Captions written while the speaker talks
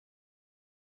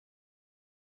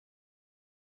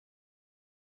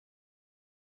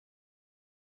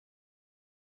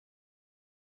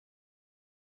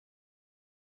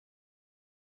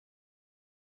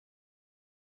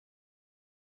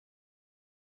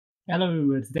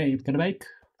Hello, today we're gonna make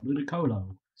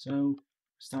Ludicolo. So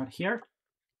start here,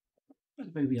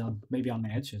 maybe on the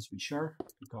edges. We sure.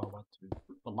 We go one to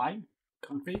the line,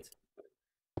 concrete.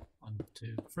 1,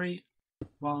 2, 3.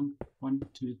 1, 1,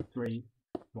 2, 3.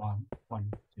 1,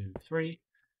 1, 2, 3.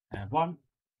 And 1.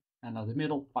 And now the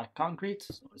middle like concrete.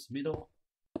 So it's middle.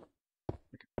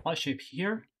 Make a plus shape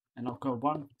here, and I'll go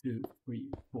 1, 2,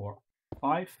 3, 4,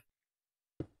 5,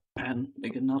 and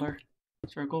make another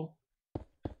circle.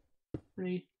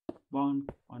 3, 1,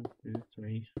 1, 2,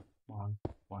 3, 1,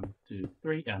 1, 2,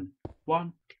 3, and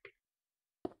 1.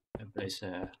 And place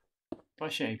a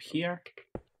plus shape here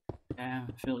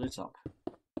and fill this up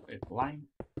with line.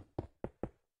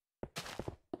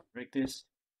 Break this.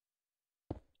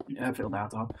 Yeah, fill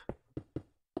that up.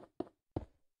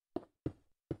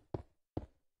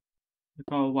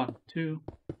 Go 1, 2,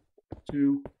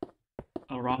 2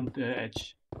 around the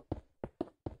edge.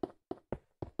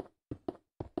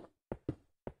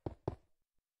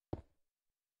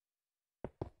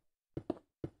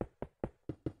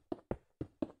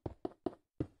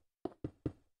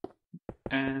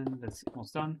 And that's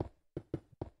almost done.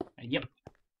 And yep.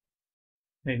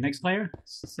 Okay, next layer.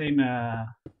 Same.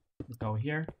 Go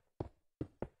here.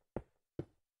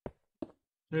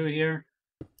 Through here.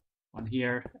 One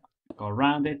here. Go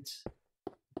around it.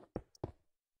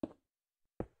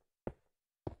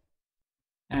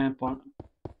 And 1,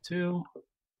 2,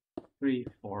 3,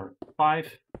 4,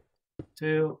 5.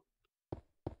 2,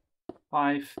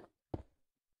 5.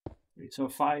 3. So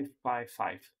 5, 5,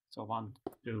 5. So 1,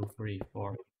 2, 3,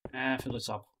 4. And fill this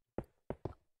up.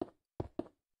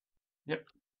 Yep.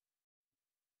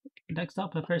 Next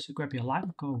up, first you grab your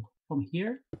line, go from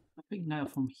here. I think now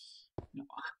from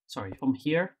from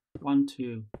here. 1,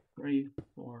 2, 3,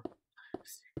 4,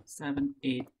 7,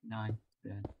 8, 9,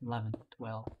 10, 11,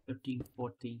 12, 13,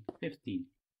 14, 15.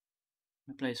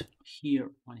 I place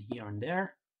here, one here and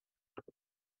there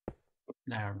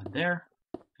and there,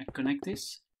 and connect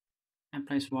this, and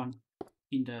place one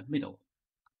in the middle.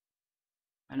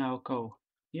 And I'll go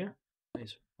here,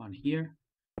 place one here,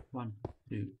 1,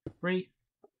 2, 3.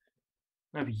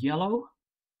 Grab yellow,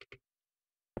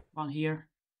 one here,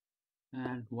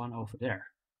 and one over there.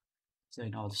 So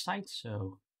in all the sides,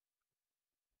 so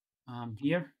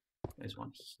here, there's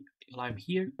one lime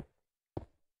here,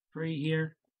 3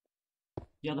 here,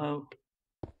 yellow,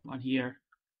 one here,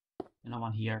 and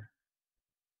one here.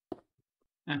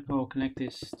 And we'll connect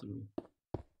this to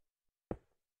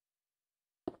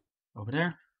over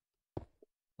there.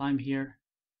 Lime here,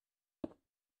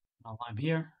 now lime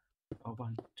here.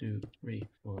 1, 2, 3,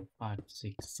 4, 5,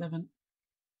 6, 7.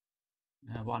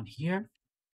 One here.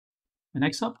 And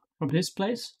next up, from this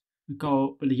place, we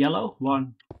go with the yellow.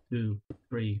 1, 2,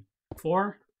 3,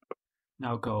 4.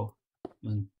 Now go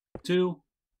 1, 2,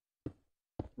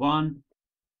 1,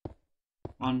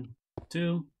 1,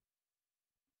 2.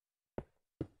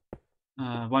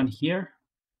 1 here.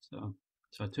 So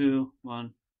 2,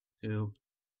 1, 2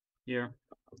 here.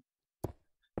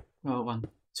 Go 1,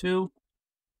 2.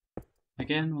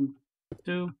 Again 1,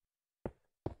 2.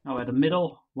 Now at the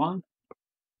middle 1.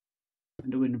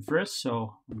 And do it in reverse.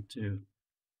 So 1, 2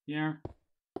 here.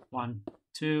 1,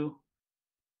 2.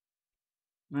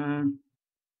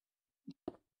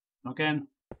 Again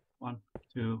 1,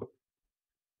 2.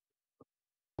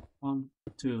 1,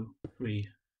 2, 3,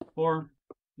 4.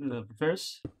 Do the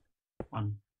reverse.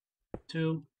 1,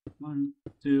 2, 1,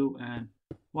 2, and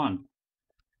 1.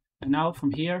 And now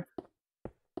from here,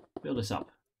 fill this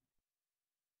up.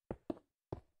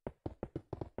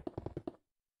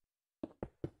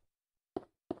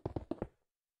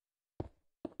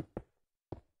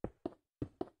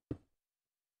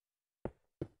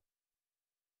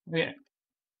 Okay.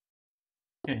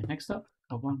 Okay, next up,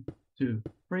 1, 2,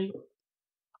 3,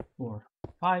 4,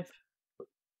 5.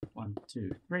 1,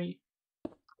 2, 3.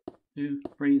 2,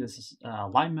 3. This is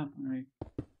line memory.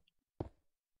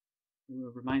 It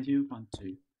will remind you 1,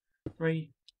 2,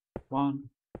 3. 1,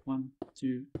 1,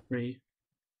 2, 3,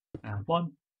 and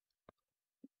 1.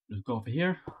 Let's go over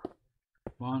here.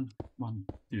 1, 1,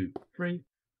 2, 3.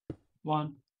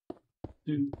 1,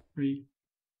 2, 3.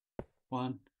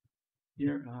 1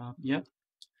 here. Yep.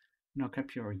 Now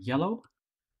grab your yellow.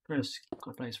 First,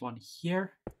 go place one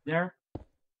here, there,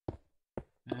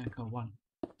 and go 1,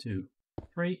 2,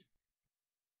 3.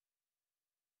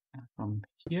 And from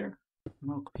here,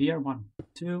 look here, 1,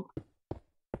 2,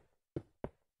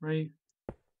 3,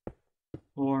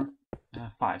 4,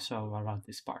 5. So around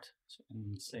this part. So,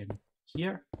 and same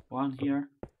here, 1 here,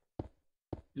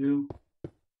 2,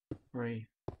 3,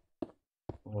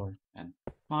 4, and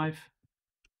 5.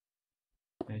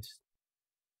 Place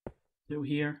 2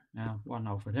 here, and 1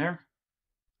 over there.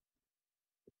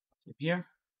 Tip here,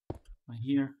 1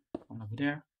 here, 1 over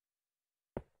there,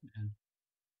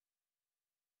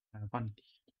 and 1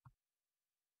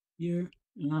 here.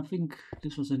 And I think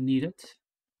this wasn't needed.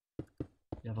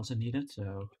 That wasn't needed,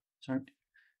 so sorry.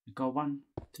 We go 1,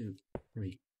 2,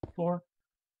 3, 4.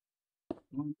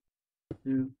 1,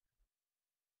 2,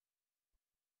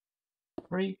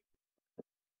 3.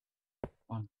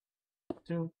 1,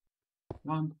 2,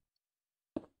 1,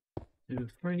 2,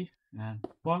 3, and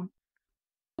 1.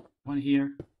 1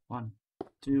 here, 1,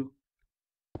 2,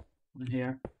 1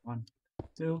 here, 1,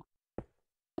 2,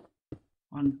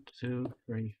 1, 2,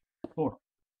 3, 4.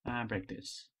 And break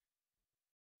this.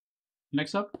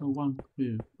 Next up, 1,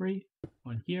 2, 3.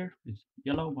 1 here is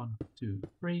yellow, 1, 2,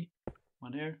 3.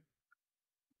 1 there.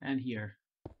 And here,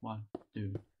 1,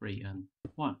 2, 3, and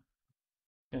 1.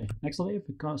 Okay, next if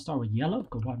we go start with yellow,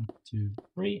 go 1, 2,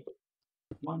 3.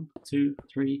 1, 2,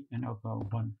 3, and I'll go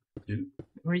 1, 2,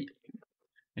 3.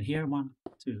 And here 1,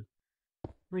 2,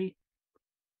 3.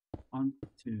 1,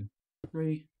 2,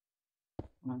 3.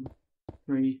 1,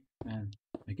 3, and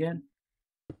again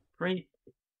 3.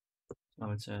 So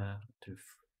it's a 2,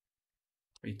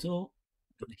 3 tool.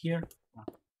 And here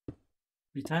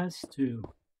 3 times 2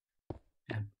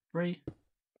 and 3.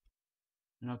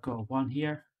 And I'll go 1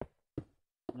 here,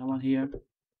 another 1 here,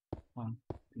 1,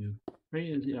 2,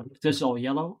 3. This is all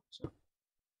yellow. So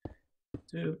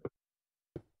 2,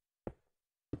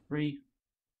 3,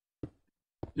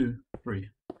 2, 3,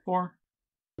 4.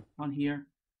 1 here,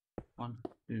 1,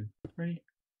 2, 3.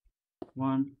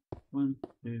 1, 1,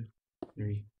 2,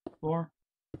 3, 4.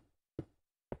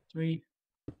 3,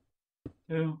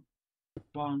 2,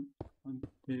 1, 1,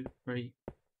 2, 3,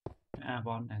 and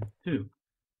 1 and 2.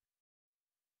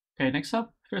 Okay, next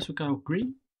up, first we go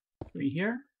green, 3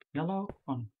 here, yellow,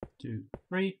 1, 2,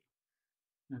 3.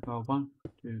 And go 1,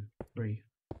 2, 3,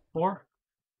 4.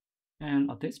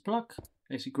 And on this block,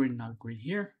 there's a green, now green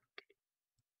here.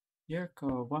 Here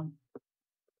go 1,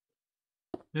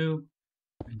 2,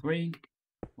 and green,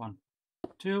 1,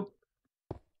 2,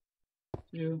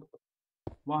 2,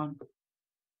 1,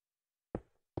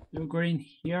 2 green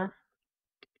here.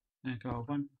 And go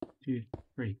 1, 2,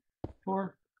 3,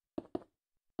 4.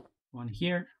 1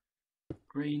 here,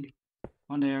 green,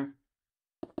 1 there.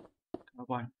 Go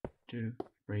 1, 2,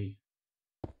 3.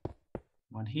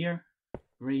 1 here,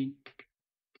 green,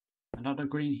 another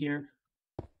green here,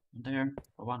 1 there.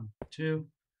 1, 2,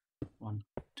 1,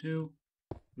 2,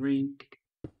 green,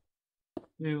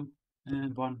 2,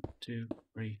 and 1, 2,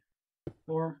 3,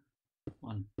 4.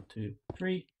 1, 2,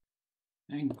 3,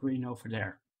 and green over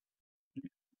there.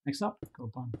 Next up, go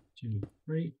 1, 2,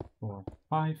 3, 4,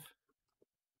 5,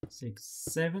 6,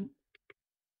 7.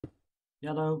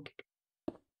 Yellow,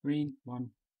 green, 1,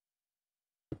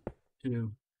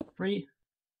 2, 3.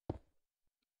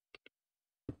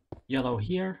 Yellow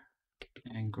here,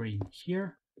 and green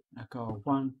here. I go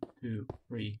 1, 2,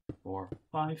 3, 4,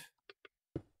 5.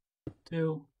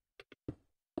 2,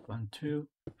 1, 2,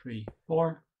 3,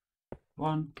 4.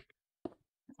 1,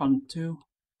 1, 2,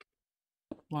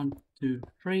 1, 2,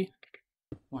 3.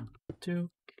 1, 2,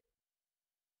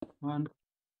 1,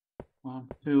 1,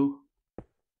 2,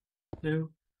 2,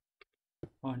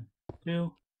 1,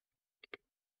 2,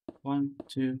 1,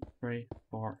 2, 3,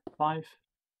 4, 5.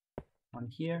 1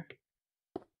 here,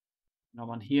 no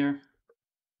 1 here,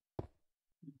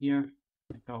 here,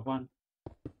 and go 1,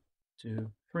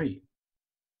 2, 3.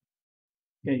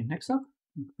 Okay, next up,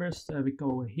 first we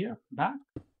go here, back,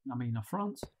 I mean the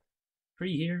front,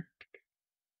 3 here,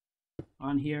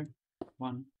 1 here,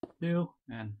 1, 2,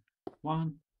 and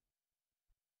 1.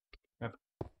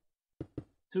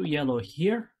 2 yellow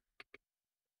here,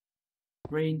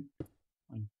 green,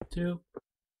 1, 2,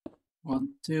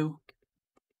 1, 2,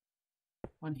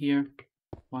 1 here,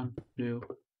 1, 2,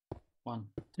 1,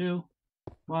 2,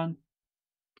 1,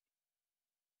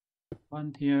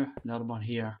 1 here, another 1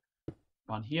 here,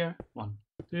 1 here, 1,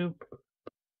 2,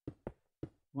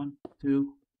 1,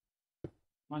 2,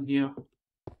 1 here,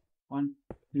 1,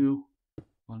 2,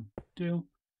 1, 2,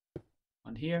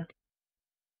 1 here,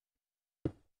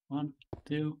 1,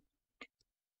 2,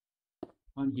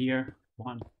 1 here,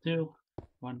 1, 2,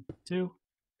 1, 2,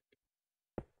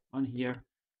 1 here,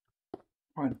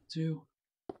 1, 2,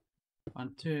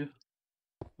 1, 2,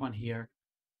 1 here,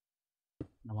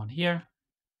 and 1 here,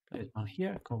 there's 1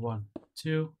 here, go 1,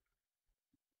 2,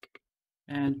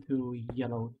 and 2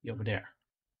 yellow over there.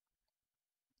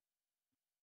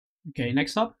 Okay,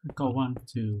 next up, go 1,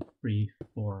 2, 3,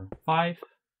 4, 5,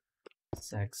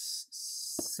 6,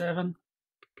 7.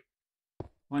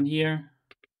 1 here,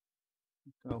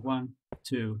 go 1,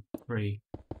 2, 3,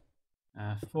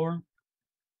 4,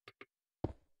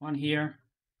 1 here,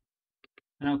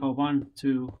 and I'll go 1,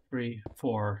 2, 3,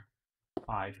 4,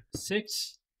 5,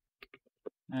 6,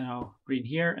 and I'll green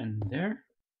here and there.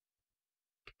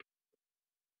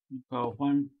 Go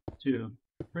 1, 2,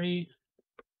 3,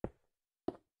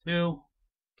 2,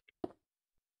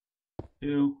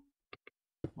 2,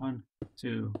 1,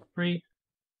 2, 3,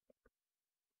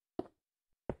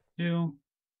 2,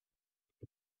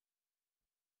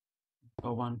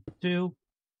 go 1, 2,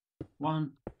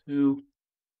 1, 2,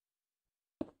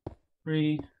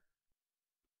 3,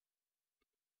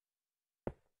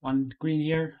 1 green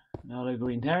here, another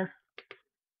green there,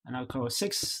 and I'll go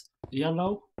 6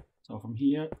 yellow, so from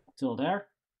here till there,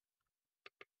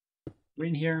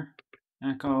 green here,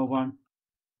 and go 1,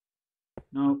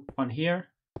 no, 1 here,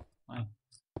 1,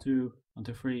 2, 1,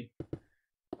 2, 3,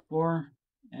 4,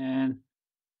 and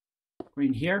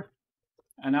green here,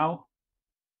 and now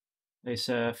there's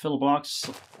fill blocks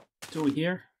 2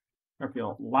 here, grab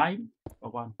your line, go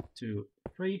 1, 2,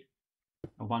 3,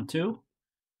 1, 2,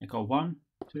 and go 1,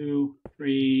 2,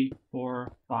 3,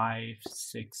 4, 5,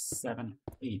 6, 7,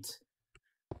 8.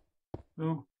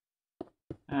 Fill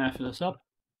this up.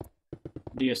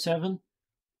 Do 7,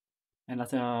 and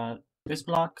at this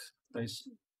block, there's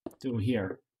 2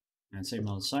 here, and same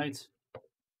on the side.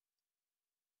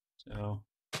 So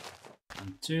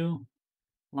 1, 2,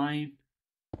 line,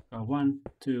 go 1,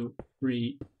 2,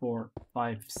 3, 4,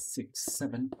 5, 6,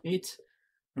 7, 8.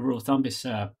 The rule of thumb is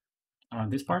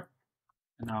around this part,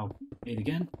 and now 8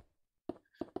 again,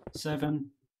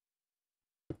 7,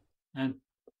 and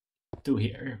 2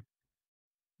 here.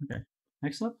 Okay,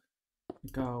 next up, we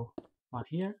go 1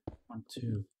 here, 1,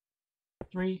 2,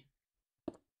 3,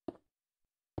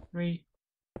 3,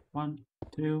 1,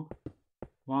 2,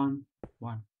 1,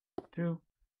 1, 2,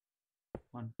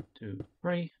 1, 2,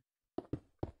 3,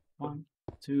 1,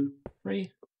 2,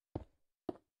 3,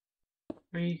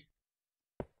 3,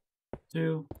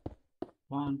 2,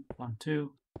 1, 1,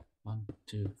 2, 1,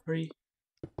 2, 3,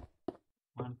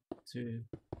 1, 2,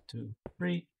 2,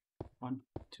 3, 1,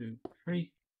 2,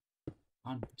 3,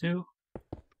 1, 2,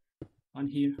 1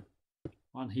 here,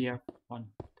 1 here, 1,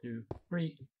 2,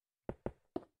 3,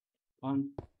 1,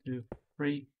 2,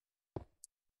 3,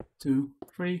 2,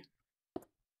 3,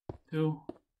 2,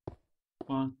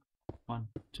 1, 1,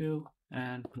 2,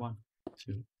 and 1,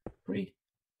 2, 3.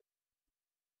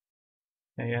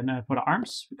 Okay, and for the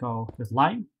arms, we go with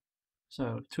line.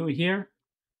 So 2 here,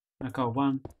 I go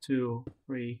 1, 2,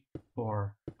 3,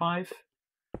 4, 5,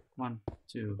 1,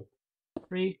 2,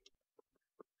 3,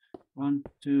 1,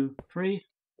 2, 3,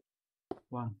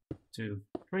 1, 2,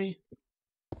 3,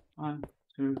 1,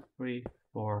 2, 3,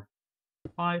 4,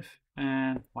 5,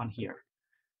 and 1 here.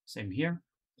 Same here.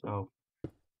 So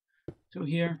 2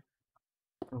 here,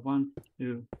 so 1,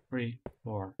 2, 3,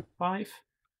 4, 5.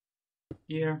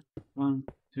 Here, 1,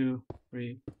 2,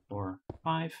 3, 4,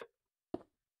 5.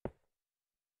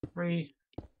 3,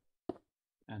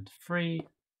 and 3,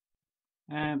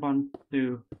 and 1,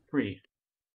 2, 3.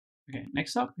 Okay,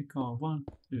 next up we go 1,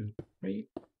 2, 3,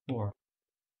 4,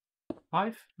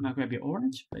 5. Now grab your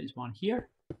orange, place 1 here,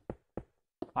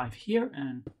 5 here,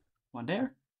 and 1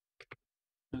 there.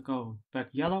 Now go back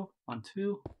yellow, 1,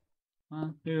 2,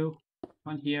 1, 2,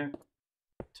 1 here,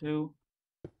 2,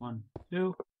 1,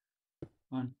 2,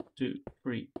 1, 2,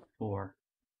 3, 4,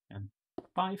 and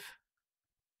 5.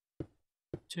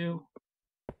 2,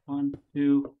 1,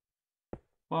 2,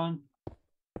 1,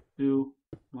 2,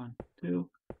 1, 2,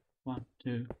 1,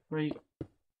 2, 3,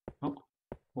 oh,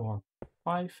 4,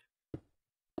 5,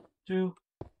 2,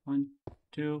 1,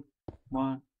 2,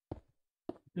 1,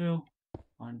 2,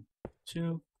 1,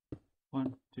 2,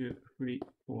 1, 2, 3,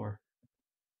 4,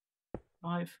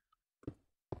 5,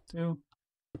 2,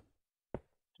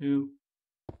 2,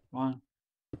 1,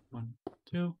 1,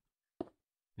 2,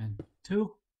 and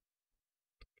 2.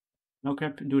 Now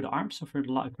do the arms. So for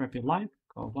the grab your line,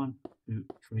 go 1, 2,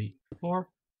 3, 4,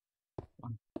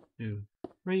 1, 2,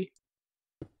 3,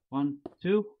 1,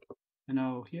 2, and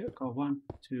now here go 1,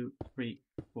 2, 3,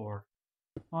 4,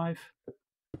 5.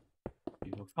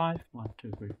 You go 5, 1,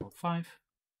 2, 3, 4, 5.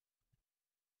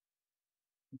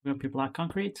 Grab your black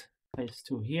concrete, place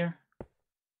 2 here,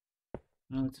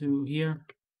 another 2 here,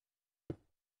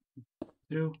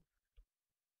 2,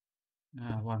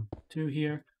 1, 2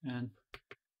 here, and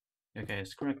okay,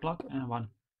 it's correct block, and 1,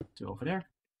 2 over there,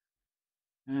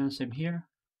 and same here.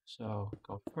 So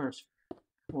go first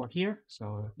 4 here,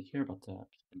 so here, but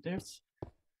there's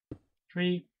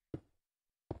 3,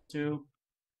 2,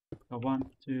 go 1,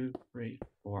 2, 3,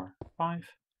 4,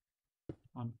 5,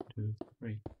 1, 2,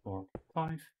 3, 4,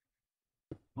 5,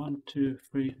 1, 2,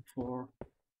 3, 4,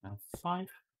 Now 5.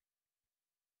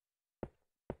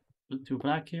 2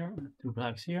 black here, 2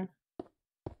 blacks here.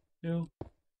 2,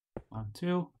 1,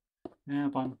 2,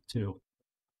 and 1, 2.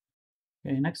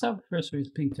 Okay, next up, first is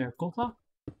pink terracotta.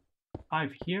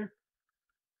 5 here.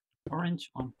 Orange,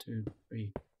 1, 2,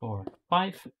 3, 4,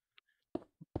 5.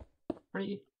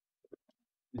 3.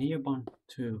 And here, 1,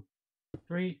 2,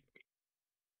 3.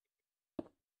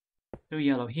 2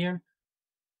 yellow here.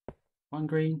 1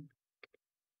 green.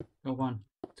 Go 1,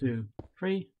 2,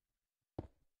 3.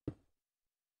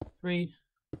 3.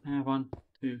 And 1,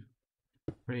 2,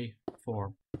 3,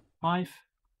 4, 5.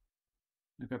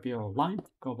 Now grab your line.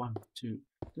 Go 1, 2,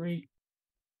 3.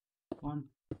 1,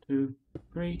 2,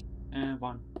 3. And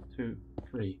 1, 2,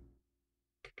 3.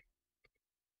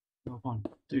 Go 1,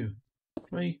 2,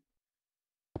 3.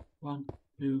 1,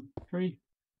 2, 3.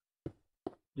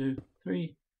 2,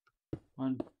 3.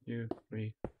 1, 2,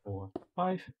 3, 4,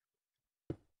 5.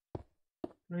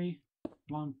 3.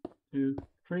 1, 2,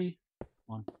 3.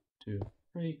 1, 2,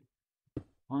 3.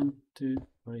 1, 2,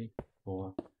 3,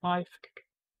 4, 5.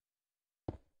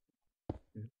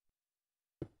 2,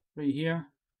 3 here.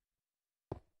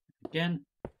 Again.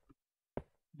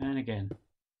 And again.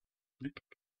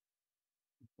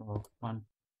 So 1,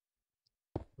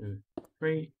 2,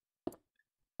 3.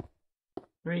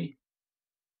 3.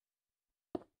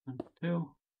 1, 2.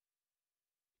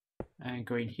 And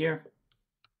green here.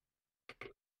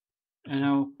 And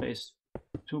now place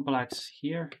 2 blacks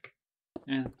here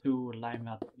and 2 lime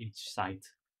at each side.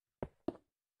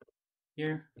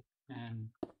 Here and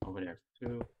over there.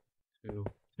 2, 2,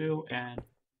 2, and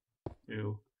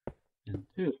 2 and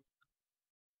 2.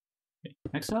 Okay,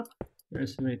 next up,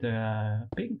 there's with the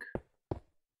pink.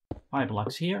 5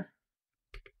 blocks here.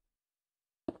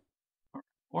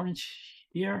 Orange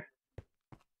here.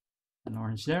 And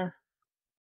orange there.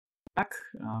 Back.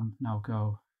 Now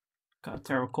go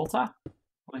terracotta.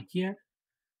 1 here.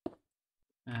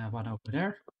 1 over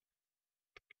there.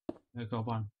 We'll go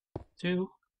 1, 2.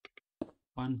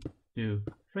 1, 2,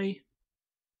 3.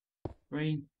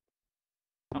 Green.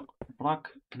 Oh, black.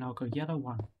 And I'll go yellow.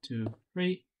 1, 2,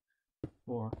 3.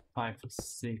 4, 5,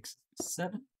 6,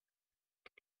 7.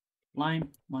 Lime.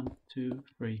 1, 2,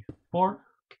 3, 4.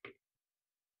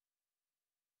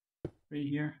 3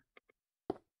 here.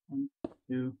 1,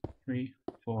 2, 3,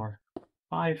 4,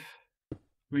 5.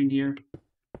 Green here.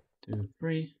 2,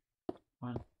 3.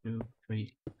 1, 2,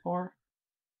 3, 4.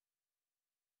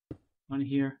 1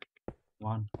 here.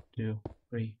 1, 2,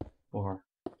 3, 4,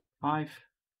 5.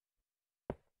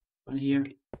 1 here.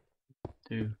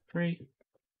 2, 3,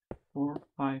 4,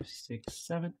 5, 6,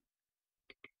 7.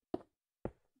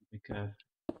 Make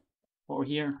 4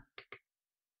 here.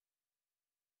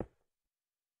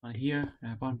 1 here.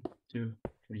 1, 2,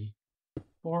 3,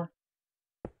 4.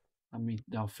 I mean,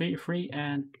 now 3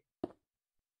 and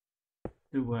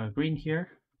do green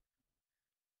here.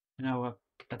 And now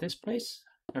at this place,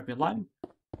 grab your line.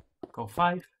 Go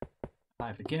 5,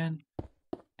 5 again,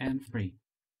 and 3.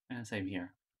 And same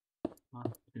here.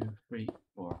 1, 2, 3,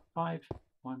 4, 5.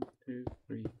 1, 2,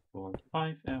 3, 4,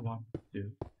 5, and 1,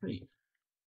 2, 3.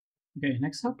 Okay,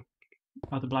 next up,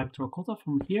 the black terracotta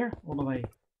from here all the way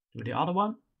to the other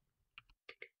one.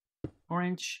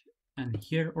 Orange, and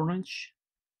here orange.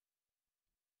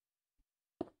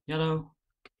 Yellow.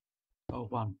 Go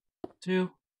 1,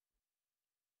 2.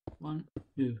 1,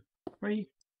 2, 3.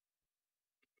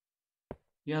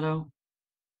 Yellow.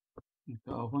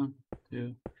 Go 1,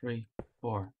 2, 3,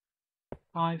 4,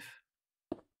 5.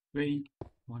 Green.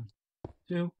 1,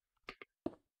 2.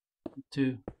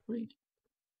 2, 3.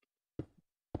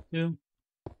 2.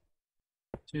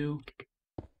 2.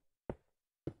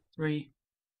 3.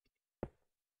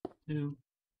 2.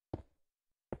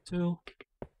 2.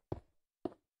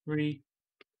 3.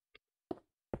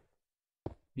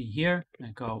 Be here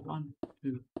and go 1,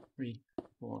 2, 3,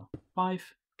 4,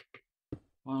 5.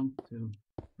 1, 2,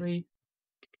 3.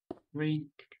 Green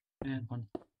and 1,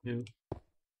 2.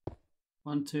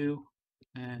 1, 2,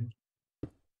 and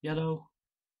yellow.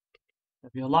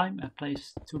 Have your lime and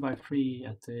place 2 by 3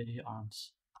 at the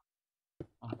arms.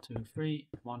 1, 2, 3.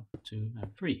 1, 2,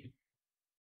 and 3.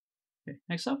 Okay,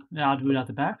 next up, I'll do it at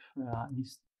the back.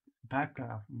 He's back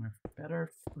from a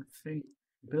better thing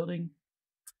building.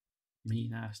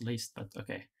 Me at least, but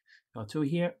okay. Go 2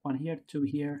 here, 1 here, 2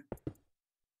 here,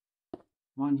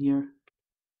 1 here,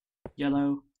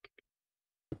 yellow,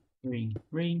 green,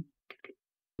 green,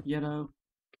 yellow,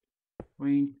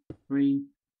 green, green,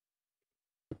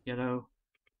 yellow,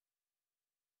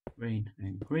 green,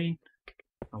 and green.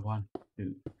 Go 1,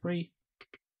 2, 3,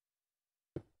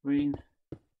 green,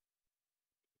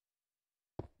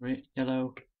 red,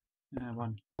 yellow,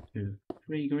 1, 2,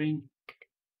 3 green,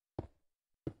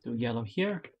 2 yellow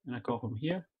here, and I go from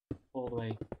here all the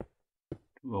way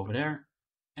to over there,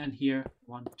 and here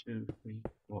 1, 2, 3,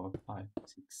 4, 5,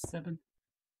 6, 7,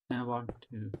 and 1,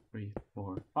 2, 3,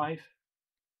 4, 5,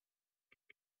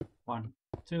 1,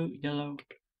 2 yellow,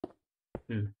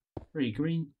 2, 3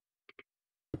 green,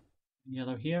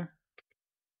 yellow here,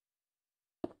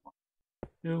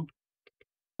 2,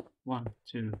 1,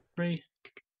 2, 3.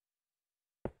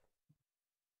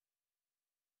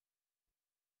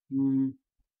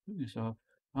 So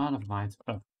out of mind.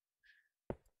 Oh,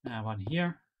 one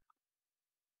here.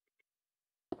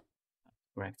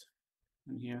 Correct.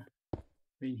 And here,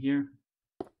 green here,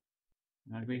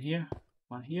 another green here,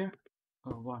 one here.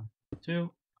 Oh, 1,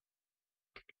 2.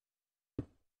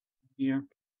 Here,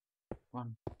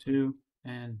 1, 2,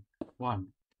 and 1.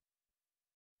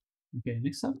 Okay,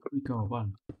 next up we go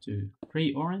 1, 2,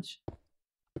 3 orange,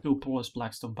 2 polished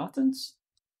black stone buttons,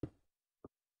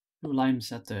 2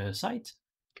 limes at the side,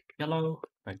 yellow,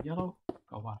 back yellow,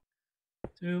 go 1,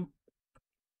 2,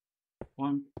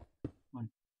 1, 1,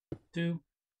 2,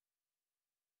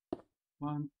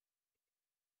 1,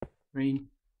 green,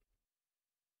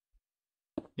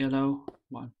 yellow,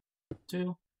 1,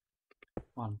 2,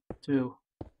 1, 2,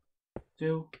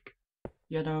 2,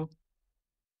 yellow,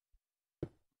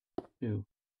 2,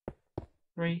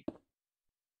 3,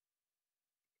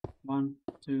 1,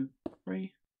 2,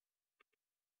 3,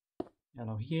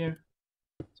 yellow here,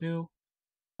 2,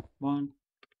 1,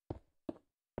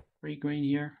 3 green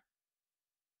here,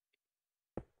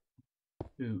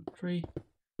 2, 3,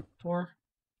 4,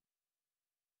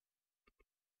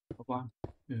 1,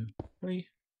 2, 3,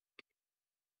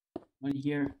 1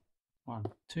 here, 1,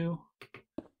 2,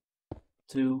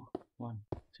 2, 1,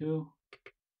 2,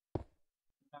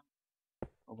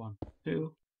 1,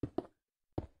 2,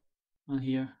 1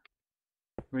 here,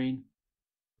 green,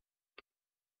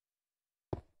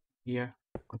 here,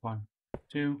 1,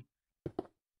 2,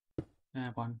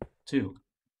 and 1, 2.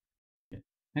 Okay.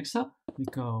 Next up, we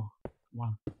go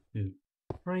 1, 2,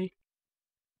 3,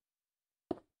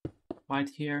 white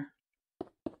here,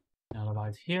 another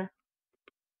white here,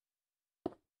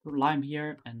 lime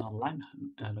here, and another lime,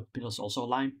 the pillars also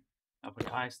lime, over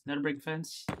the eyes, nether brick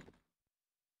fence.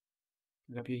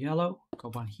 Grab your yellow, go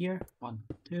 1 here, 1,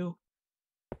 2,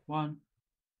 1,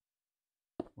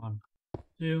 1,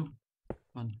 2,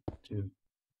 1, 2,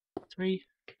 3,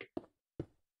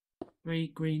 3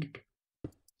 green,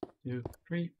 2,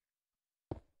 3,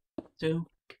 2,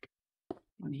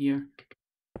 1 here,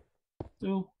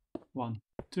 2, 1,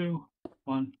 2,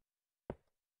 1.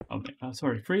 Okay,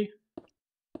 sorry, 3,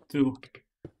 2,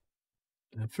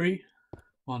 3,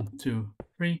 1, 2,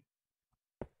 3,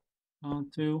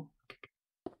 1, 2,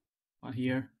 1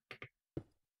 here,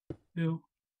 2,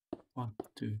 1,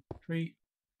 2, 3,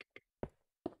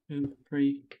 2,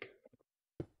 3,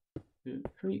 2,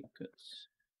 3, good.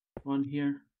 1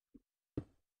 here,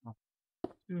 1,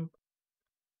 2,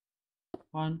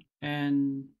 1,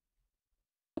 and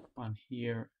 1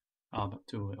 here. Oh, but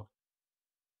 2 will.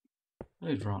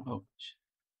 What is wrong? Oh,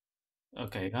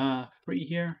 okay. 3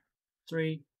 here,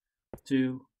 3,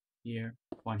 2 here,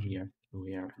 1 here, 2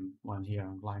 here, and 1 here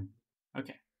on line.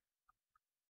 Okay.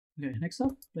 Okay. Next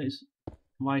up, place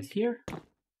white here,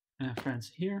 and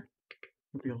friends here.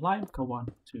 Group your line. Go 1,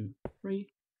 2,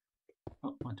 3.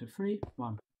 Oh, 1, 2, 3.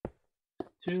 1,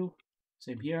 2.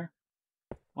 Same here.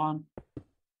 1,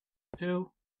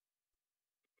 2.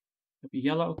 Group your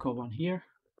yellow. Go 1 here.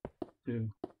 2,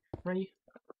 3.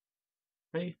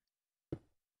 3.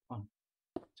 1,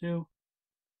 2.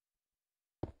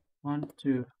 1,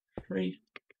 2, 3.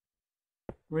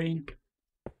 Green.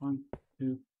 1,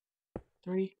 2,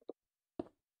 3.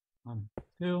 1,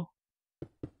 2.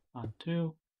 1,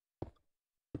 2.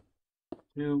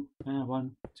 2, and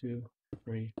 1, 2,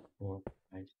 3, 4,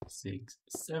 5, 6,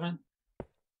 7.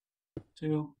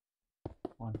 2,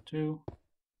 1, 2.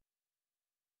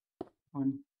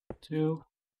 1, 2.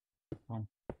 1,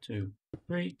 2,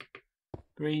 3.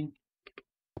 Green.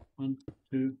 1,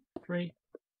 2, 3.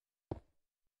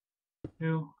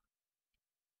 2,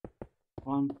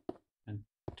 1, and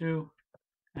 2,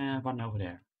 and 1 over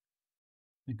there.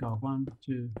 We go 1,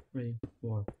 2, 3,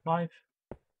 4, 5.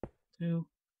 2.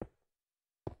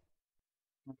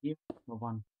 1 here. Go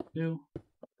 1, 2.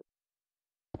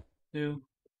 2.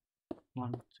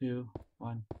 1, 2.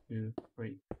 1, 2,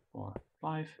 3, 4,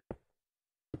 5.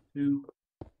 2.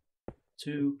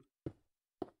 2.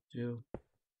 2.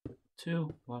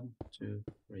 2. 1, 2,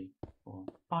 3, 4,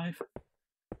 5.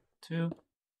 2.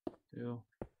 2.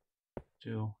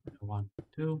 2. 1,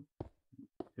 2.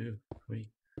 2, 3,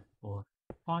 4,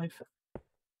 5.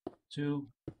 2.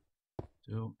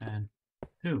 2, and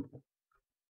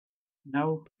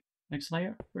Now, next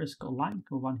layer, first go line,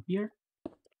 go one here,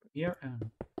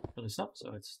 and fill this up,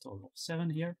 so it's total of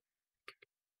 7 here.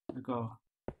 I go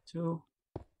 2,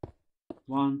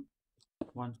 1,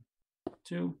 1,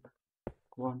 2,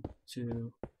 1,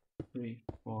 2, 3,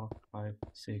 4, 5,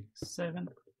 6, 7.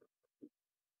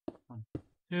 1,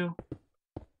 2,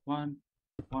 1,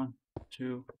 1,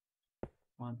 2,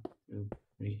 1, 2,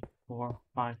 3, 4,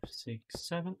 5, 6,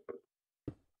 7.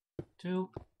 2,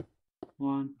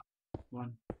 1,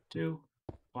 1, 2,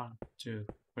 1, 2,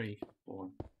 3, 4,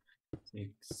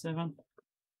 6, 7.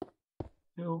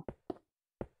 2,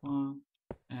 1,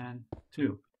 and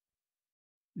 2.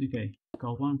 Okay,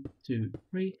 go 1, 2,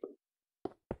 3.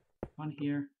 1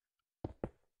 here,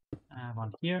 and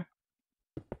 1 here.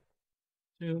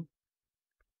 2,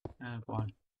 and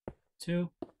 1, 2.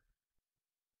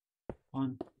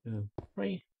 1, 2,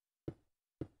 3.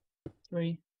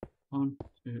 3, 1,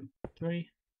 2, 3.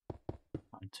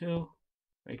 1, 2.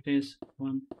 Break this.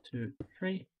 1, 2,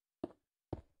 3.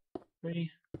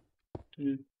 3,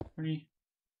 2, 3.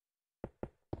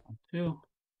 1, 2.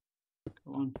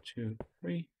 1, 2,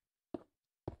 3.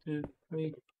 2,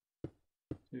 3.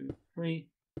 2, 3.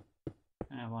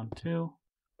 And 1, 2.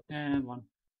 And 1,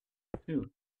 2.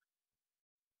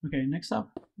 Okay, next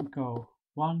up, we go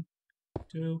 1,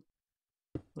 2,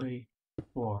 3,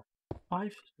 4,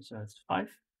 5. So that's 5.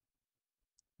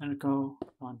 And go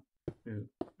 1, 2,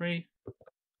 3,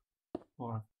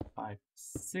 4, 5,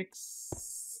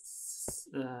 6.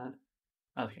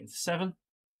 Okay, 7.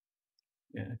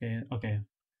 Yeah, okay.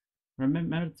 I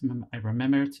remembered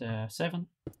 7,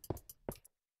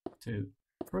 2,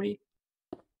 3,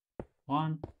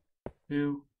 1,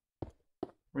 2,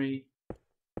 3,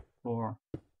 4,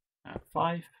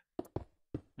 5.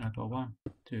 And I go 1,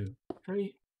 2,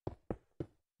 3.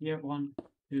 Here 1,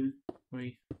 2,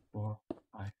 3, 4,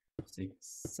 5, 6,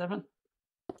 7.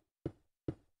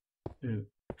 2,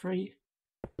 3.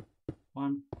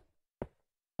 1,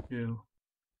 2,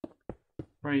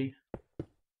 3,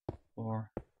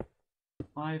 4,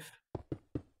 5.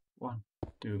 1,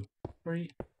 2,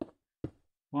 3.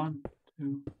 1,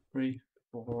 2, 3,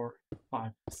 4,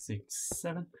 5, 6,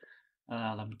 7.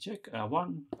 Let me check.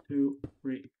 1, 2,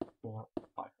 3, 4,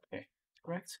 5. Okay,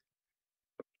 correct.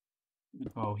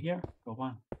 Go here. Go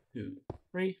 1, 2,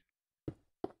 3.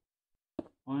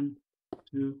 1,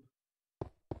 2,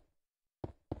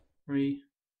 3.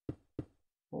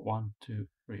 1, 2,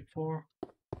 3, 4,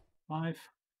 5.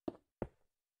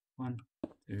 1,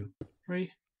 2,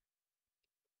 3.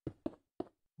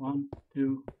 1,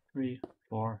 2, 3,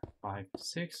 4, 5,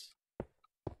 6.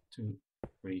 2,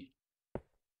 3.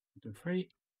 2, 3.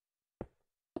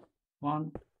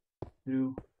 1,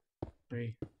 2,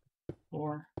 3,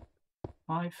 4,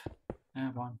 5.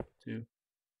 And 1, 2.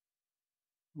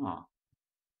 1,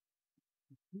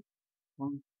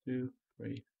 2,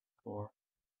 3, 4,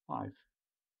 5.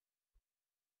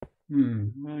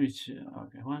 Which,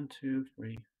 okay, 1, 2,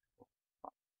 3, 4,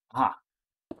 5. Ah,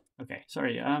 okay,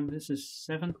 sorry, this is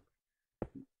 7,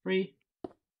 3.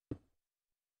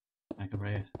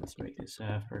 Let's break this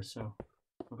first, so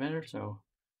for better, so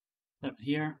 7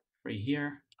 here, 3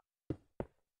 here,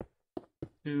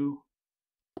 2,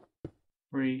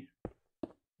 3,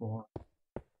 4,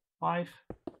 5,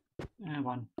 and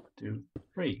 1, 2,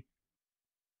 3.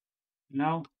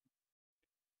 Now,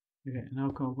 okay,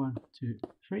 now go 1, 2,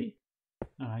 3,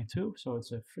 line 2, so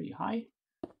it's a 3 high,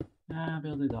 and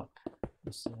build it up.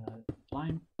 This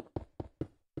line.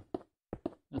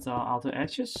 That's all the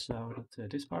edges, so not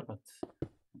this part, but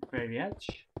the very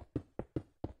edge.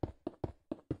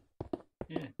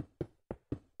 Yeah.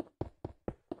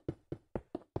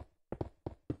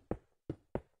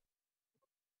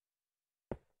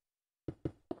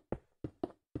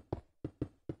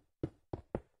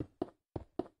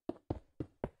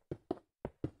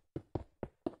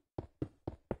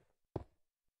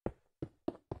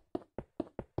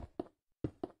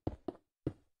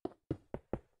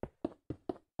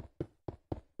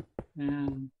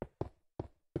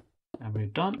 And we're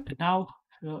done. And now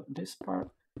fill this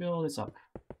part, fill this up.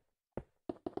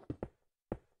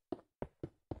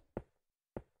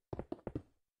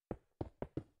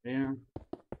 There.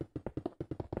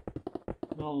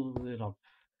 Fill it up.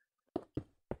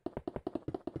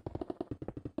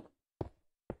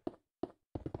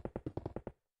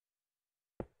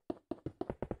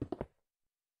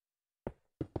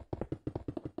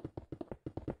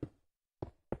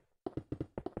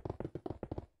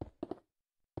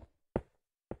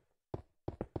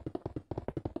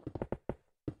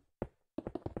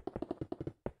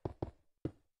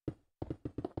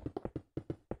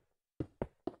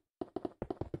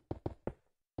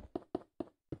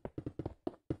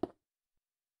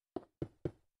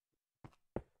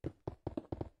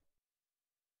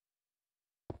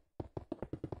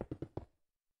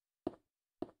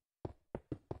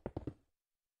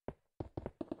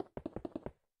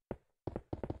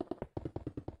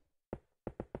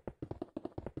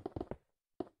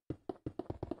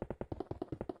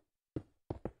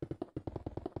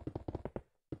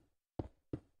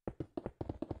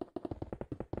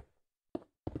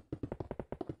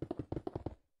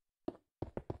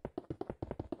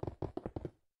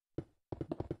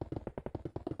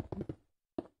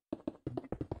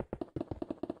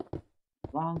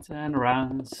 round and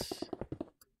around.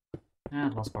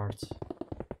 And last part.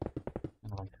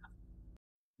 And like that.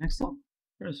 Next up,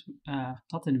 first,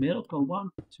 not in the middle, go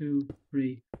 1, 2,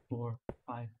 3, 4,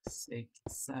 5, 6,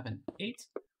 7, 8.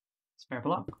 Spare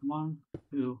block, 1,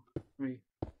 2, 3,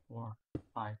 4,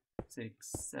 5,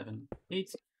 6, 7,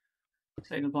 8.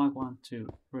 Second block, 1, 2,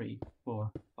 3,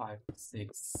 4, 5,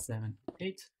 6, 7,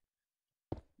 8.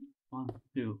 1,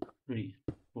 2, 3,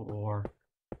 4,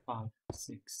 5,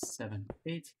 6, 7,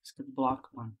 8. Skip the block,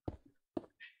 1,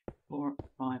 4,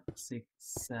 5, 6,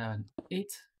 7,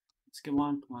 8. Skip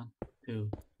 1, 1,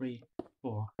 2, 3,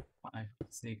 4, 5,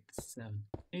 6, 7,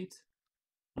 8.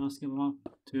 Now skip 1,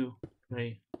 2,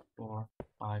 3, 4,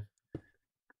 5,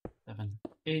 7,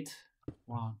 8.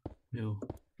 1, 2,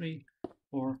 3,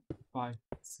 4, 5,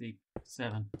 6,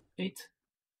 7, 8.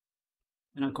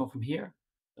 And I'll go from here.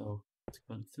 So let's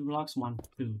go to 2 blocks. 1,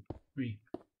 2, 3,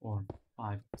 4,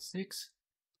 5, 6.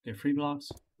 Okay, 3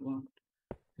 blocks. 1,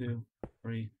 2,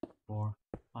 3, 4,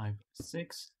 5,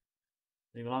 6.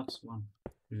 3 blocks. 1,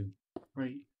 2,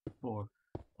 3, 4,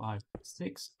 5,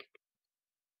 6.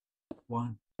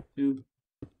 1, 2,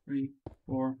 3,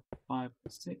 4, 5,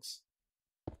 6.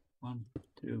 1,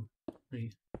 2,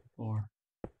 3, 4,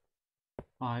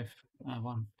 5.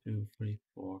 1, 2, 3,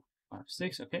 4, 5,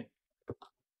 6. Okay.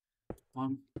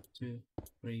 1, 2,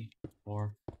 3,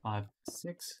 4, 5,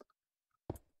 6.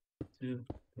 2,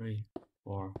 3,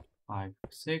 4, 5,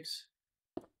 6.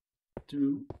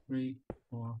 2, 3,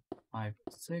 4, 5,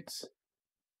 6.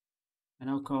 And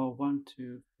I'll go 1,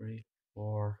 2, 3,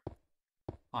 4,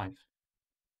 5.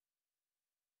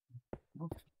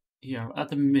 Here at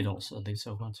the middle, so at least,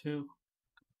 so 1, 2,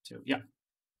 2, yeah.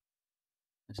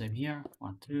 The same here,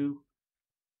 1, 2.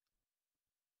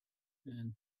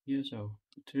 And here, so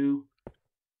 2,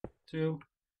 2,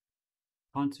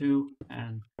 1, 2,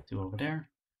 and 2 over there.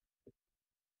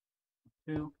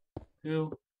 2,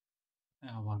 2,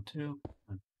 1, 2,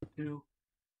 1, 2,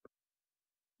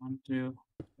 1, 2,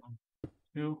 1,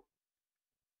 2.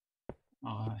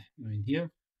 In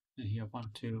here, and here 1,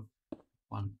 2,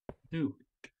 1, 2.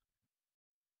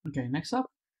 Okay, next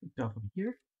up, go from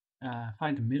here.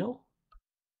 Find the middle.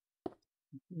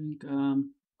 I think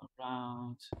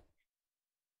around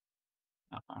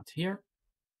here.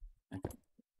 Okay.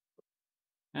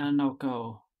 And now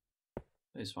go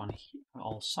this one here,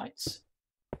 all sides,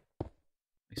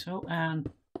 like so, and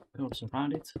goes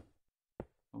around it.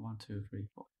 1, 2, 3,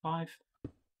 4, 5.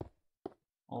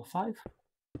 All 5.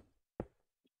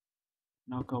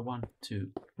 Now go 1,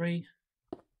 2, 3,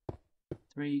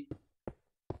 3,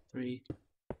 3,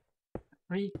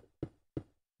 3.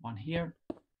 1 here,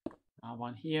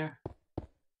 1 here,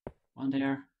 1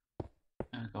 there,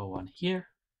 and go 1 here,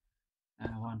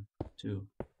 and 1, 2,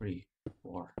 3,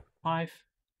 4, 5.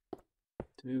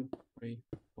 2, 3,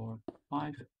 4,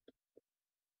 5.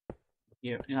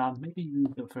 Here, yeah, maybe you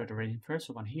go further in first.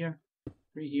 So 1 here,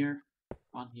 3 here,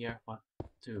 1 here, 1,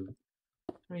 2,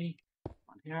 3,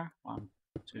 1 here, 1,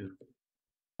 2,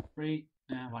 3,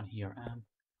 and 1 here, and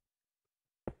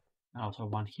also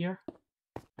 1 here.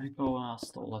 And go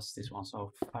still as this one,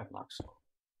 so 5 blocks. So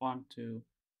 1, 2,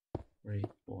 3,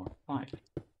 4, 5.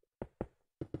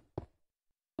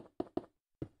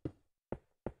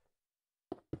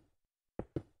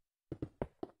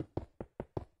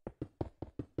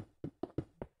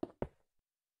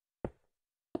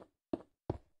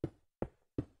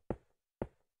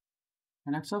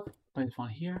 And next up, place 1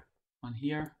 here, 1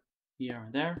 here, here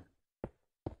and there.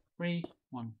 3,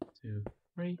 1, 2,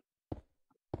 3,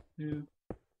 2,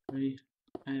 3,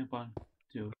 and 1,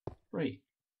 2, 3.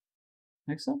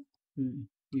 Next up,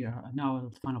 here now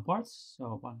the final parts.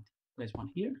 So place 1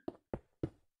 here,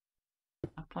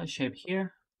 apply shape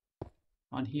here,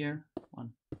 1 here,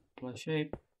 1 apply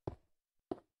shape,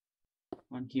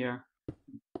 1 here,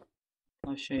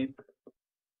 apply shape,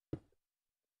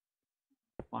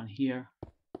 1 here,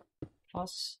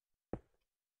 plus.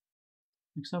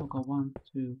 Next up, we'll go 1,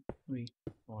 2, 3,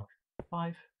 4,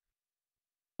 5.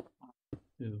 1,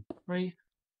 2, 3.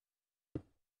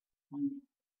 1,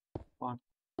 1,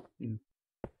 2,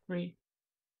 3.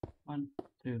 1,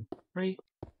 2, 3.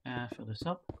 And fill this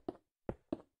up.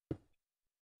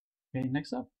 Okay,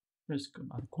 next up, first go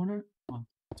by the corner. 1,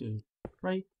 2,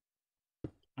 3.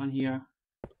 1 here,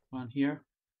 1 here.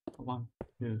 1,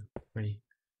 2, 3,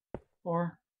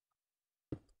 4.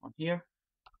 1 here,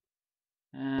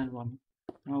 and 1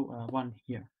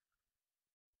 here.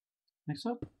 Next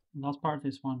up, last part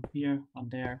is 1 here, 1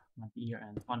 there, 1 here,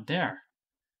 and 1 there.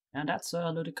 And that's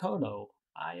Ludicolo.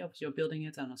 I hope you're building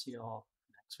it, and I'll see you all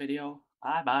next video.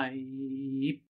 Bye bye.